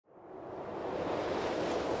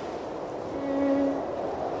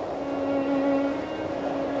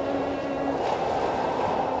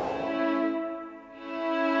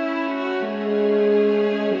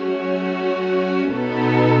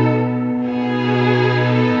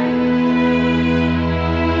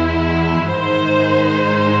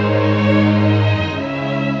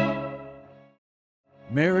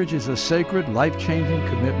Marriage is a sacred, life-changing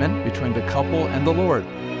commitment between the couple and the Lord.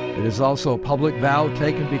 It is also a public vow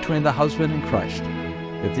taken between the husband and Christ.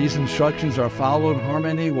 If these instructions are followed,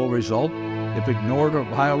 harmony will result. If ignored or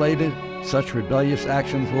violated, such rebellious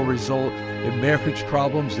actions will result in marriage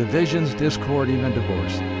problems, divisions, discord, even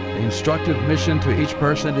divorce. The instructive mission to each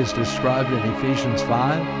person is described in Ephesians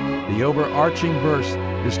 5. The overarching verse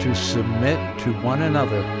is to submit to one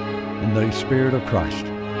another in the Spirit of Christ.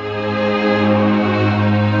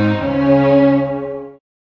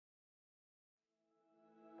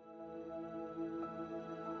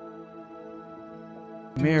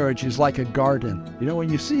 Marriage is like a garden. You know, when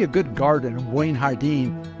you see a good garden, a buen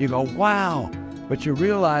jardín, you go, wow, but you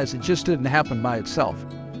realize it just didn't happen by itself.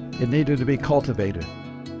 It needed to be cultivated.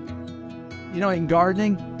 You know, in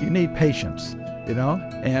gardening, you need patience, you know,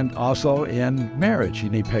 and also in marriage, you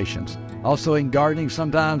need patience. Also in gardening,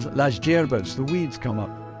 sometimes las hierbas, the weeds come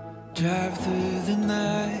up. Drive through the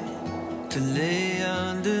night to lay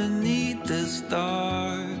underneath the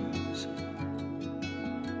stars.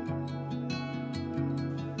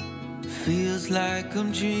 Feels like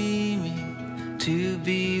I'm dreaming to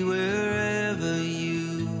be wherever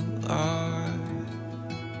you are.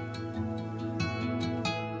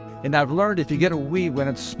 And I've learned if you get a weed when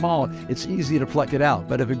it's small, it's easy to pluck it out.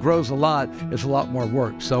 But if it grows a lot, it's a lot more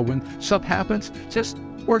work. So when stuff happens, just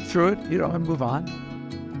work through it, you know, and move on.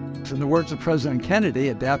 In the words of President Kennedy,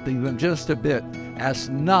 adapting them just a bit,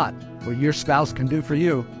 ask not what your spouse can do for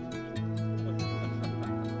you,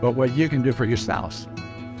 but what you can do for your spouse.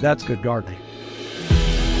 That's good gardening.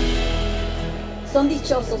 Son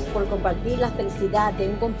dichosos por compartir la felicidad de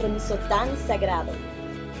un compromiso tan sagrado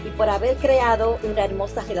y por haber creado una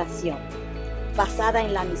hermosa relación basada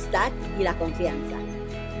en la amistad y la confianza.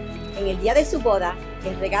 En el día de su boda,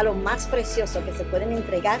 el regalo más precioso que se pueden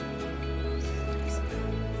entregar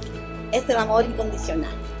es el amor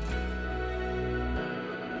incondicional.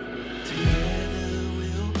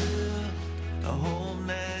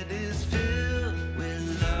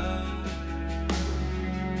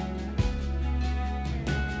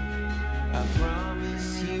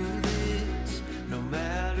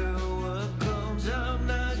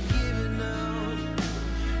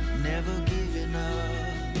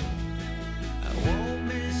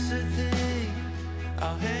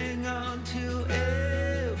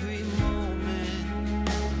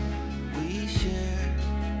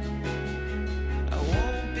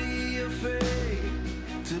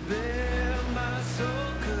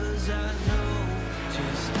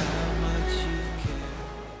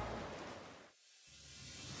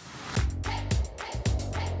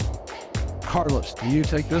 Carlos, do you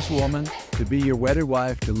take this woman to be your wedded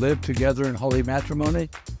wife, to live together in holy matrimony?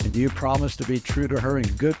 And do you promise to be true to her in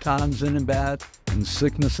good times and in bad, in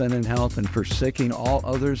sickness and in health, and forsaking all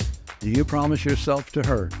others? Do you promise yourself to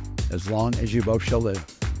her as long as you both shall live?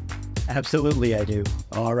 Absolutely, I do.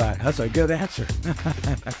 All right, that's a good answer.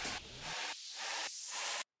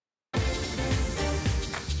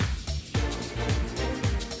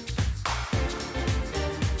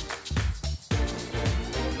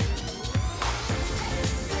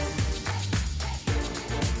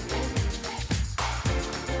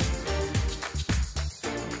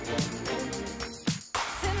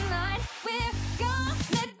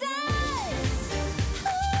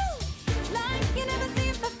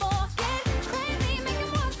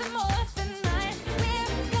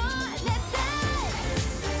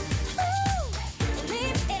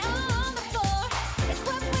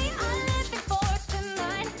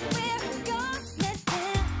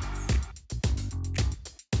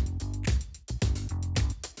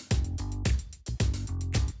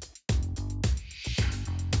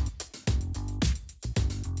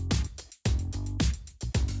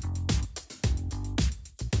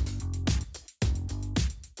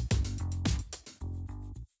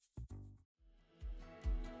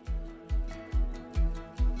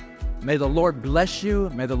 May the Lord bless you.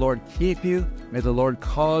 May the Lord keep you. May the Lord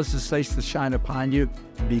cause his face to shine upon you,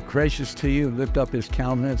 and be gracious to you, and lift up his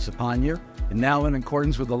countenance upon you. And now, in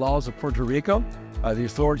accordance with the laws of Puerto Rico, by the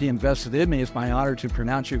authority invested in me, it's my honor to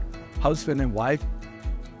pronounce you husband and wife.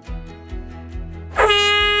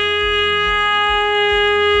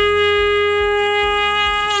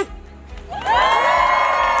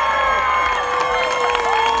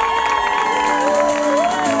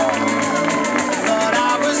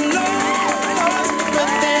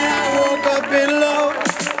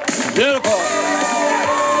 Beautiful.